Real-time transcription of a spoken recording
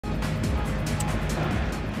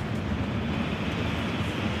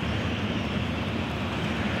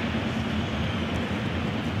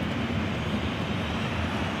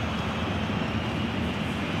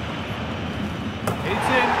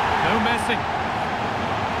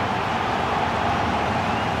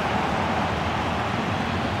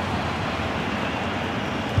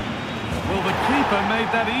keeper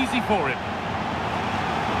made that easy for him.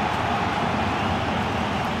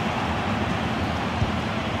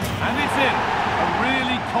 And it's in. A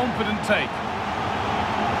really confident take.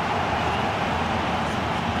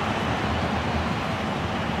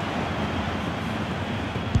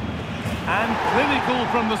 And clinical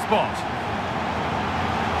from the spot.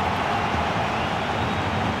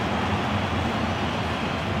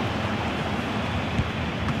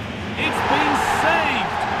 It's been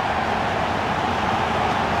saved.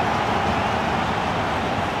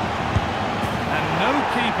 And no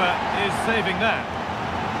keeper is saving that.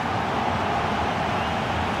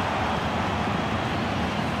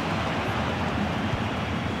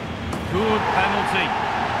 Good penalty.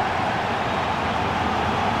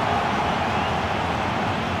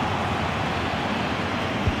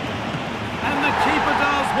 And the keeper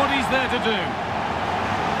does what he's there to do.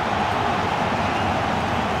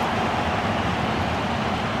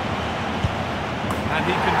 And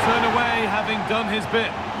he can turn away having done his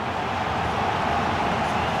bit.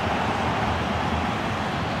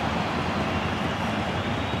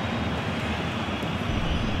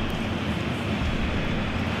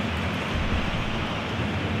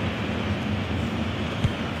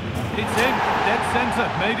 It's in, dead centre,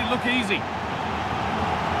 made it look easy.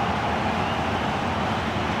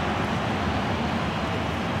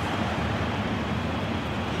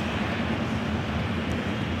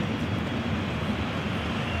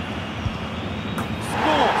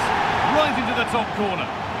 Scores, right into the top corner.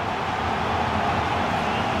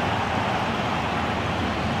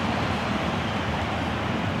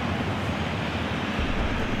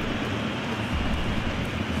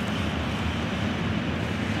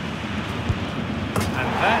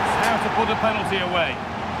 That's how to put a penalty away.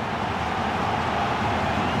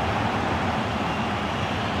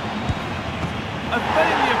 A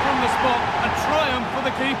failure from the spot, a triumph for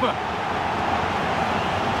the keeper.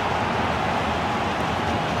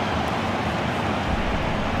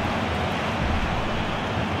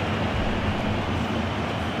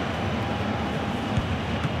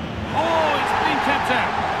 Oh, it's been kept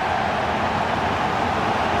out.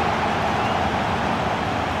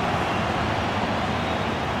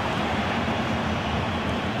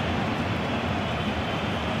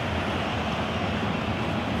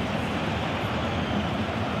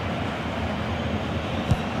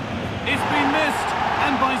 It's been missed,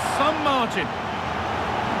 and by some margin.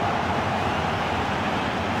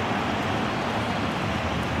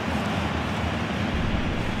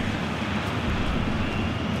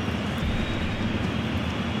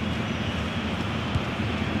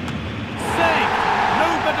 Saved! No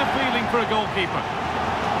better feeling for a goalkeeper.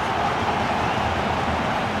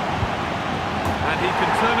 And he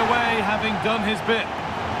can turn away having done his bit.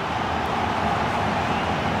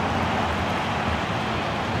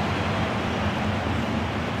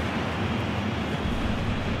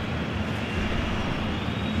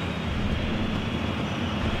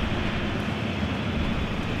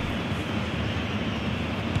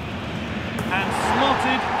 And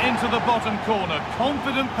slotted into the bottom corner.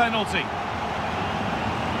 Confident penalty.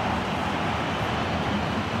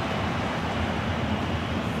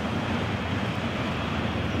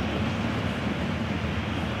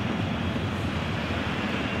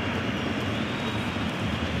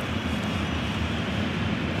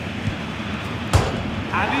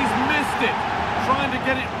 And he's missed it. Trying to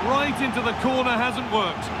get it right into the corner hasn't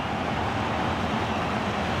worked.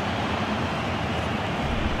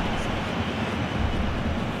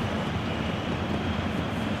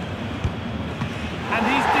 And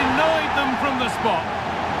he's denied them from the spot.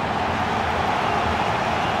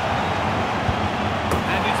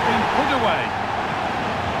 And it's been put away.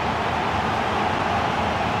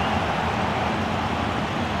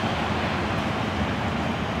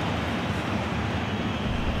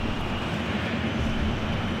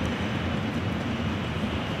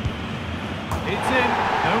 It's in,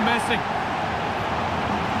 no messing.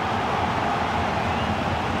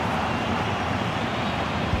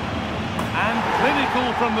 And clinical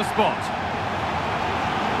from the spot.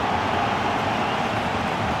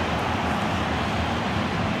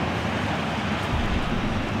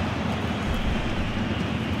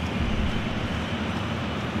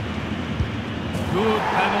 Good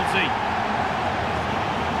penalty.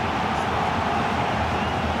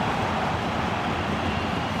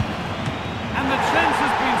 And the chance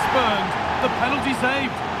has been spurned. The penalty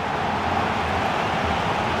saved.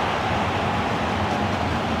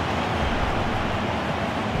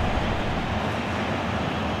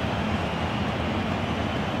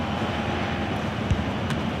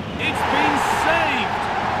 It's been saved.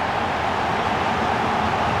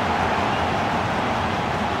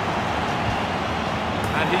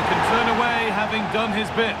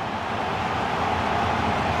 bit.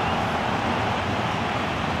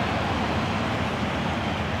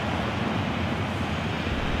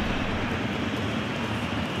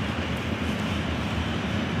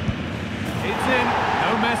 It's in,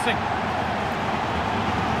 no messing.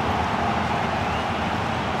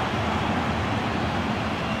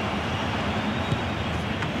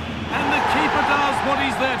 And the keeper does what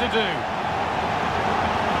he's there to do.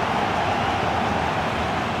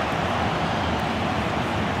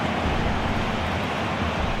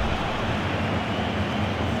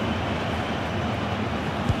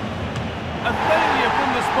 A failure from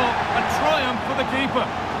the spot, a triumph for the keeper.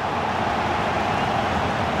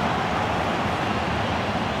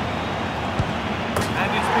 And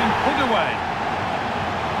it's been put away.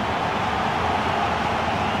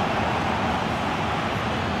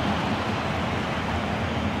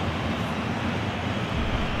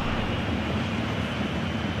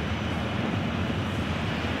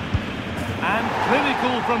 And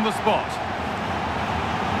clinical from the spot.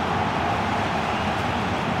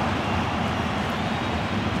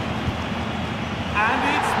 And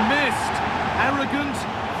it's missed. Arrogant,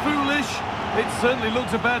 foolish. It certainly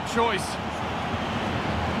looks a bad choice.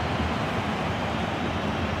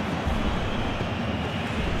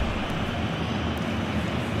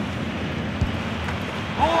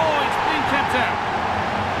 Oh, it's been kept out.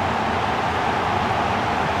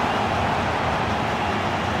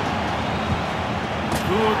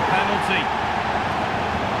 Good penalty.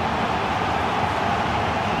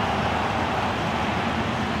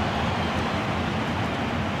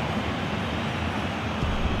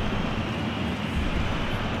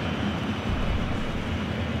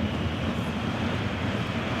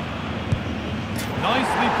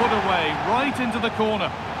 Nicely put away, right into the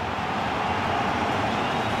corner.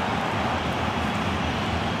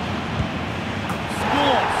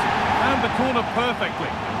 Scores! Found the corner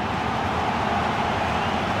perfectly.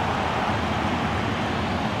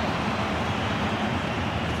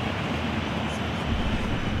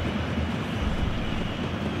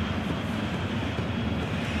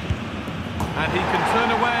 And he can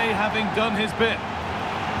turn away, having done his bit.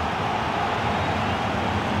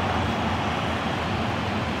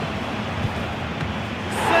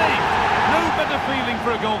 Feeling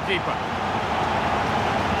for a goalkeeper.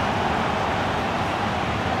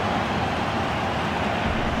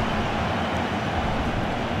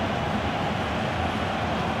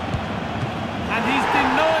 And he's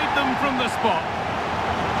denied them from the spot.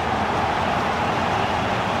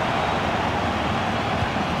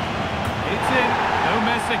 It's in, no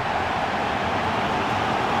messing.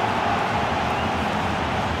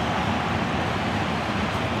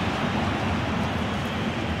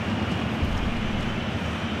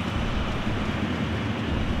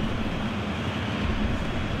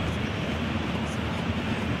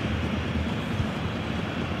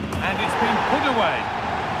 And it's been put away.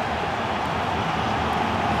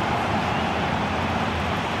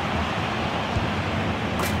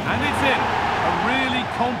 And it's in. A really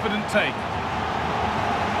confident take.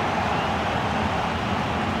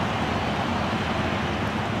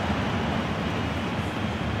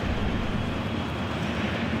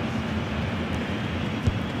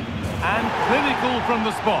 And clinical from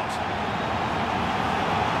the spot.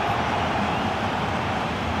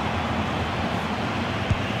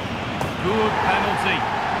 Good penalty.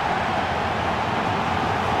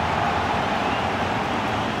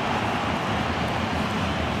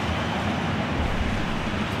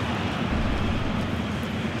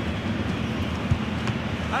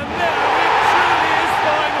 And now it truly is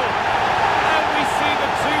final. And we see the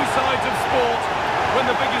two sides of sport when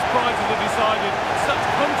the biggest prizes are decided. Such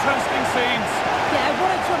contrasting scenes. Yeah,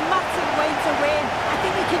 what a dramatic way to win. I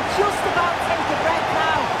think you can just about take a breath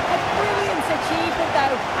now. A brilliant achievement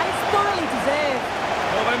though, and it's thoroughly deserved.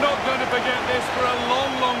 Well, they're not going to forget this for a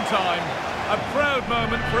long, long time. A proud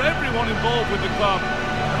moment for everyone involved with the club.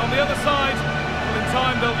 And on the other side, well, in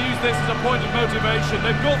time they'll use this as a point of motivation.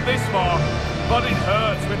 They've got this far, but it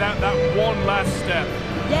hurts without that one last step.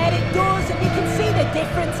 Yeah, it does, and you can see the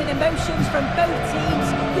difference in emotions from both teams.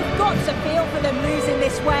 You've got to feel for them losing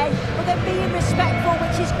this way, but they're being respectful,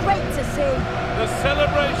 which is great to see. The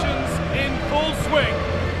celebrations in full swing.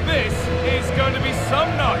 This is going to be some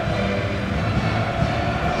night.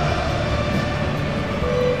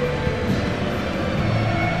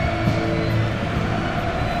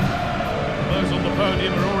 Those on the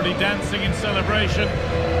podium are already dancing in celebration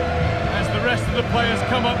as the rest of the players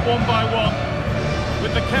come up one by one,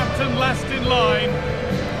 with the captain last in line,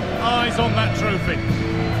 eyes on that trophy.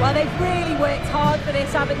 Well, they've really worked hard for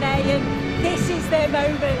this, haven't they? And this is their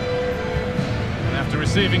moment. And after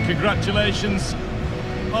receiving congratulations,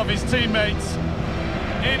 of his teammates.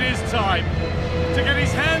 It is time to get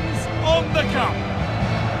his hands on the cup.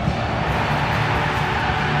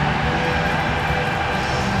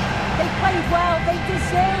 They played well, they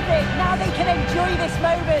deserve it. Now they can enjoy this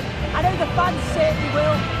moment. I know the fans certainly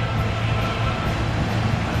will.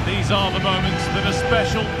 These are the moments that are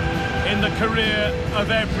special in the career of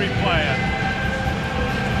every player.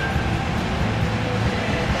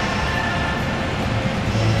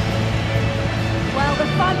 Well, the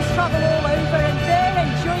fans travel all over and they're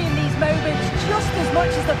enjoying these moments just as much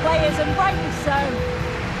as the players, and rightly so.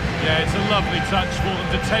 Yeah, it's a lovely touch for them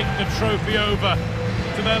to take the trophy over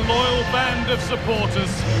to their loyal band of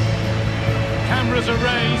supporters. Cameras are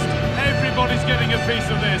raised, everybody's getting a piece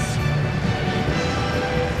of this.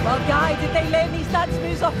 Well, Guy, did they learn these dance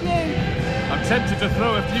moves off you? I'm tempted to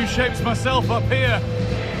throw a few shapes myself up here.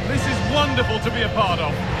 This is wonderful to be a part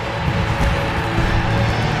of.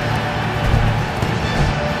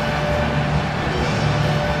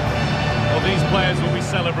 Well, these players will be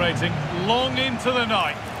celebrating long into the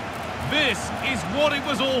night. This is what it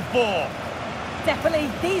was all for. Definitely,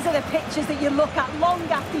 these are the pictures that you look at long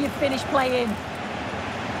after you've finished playing.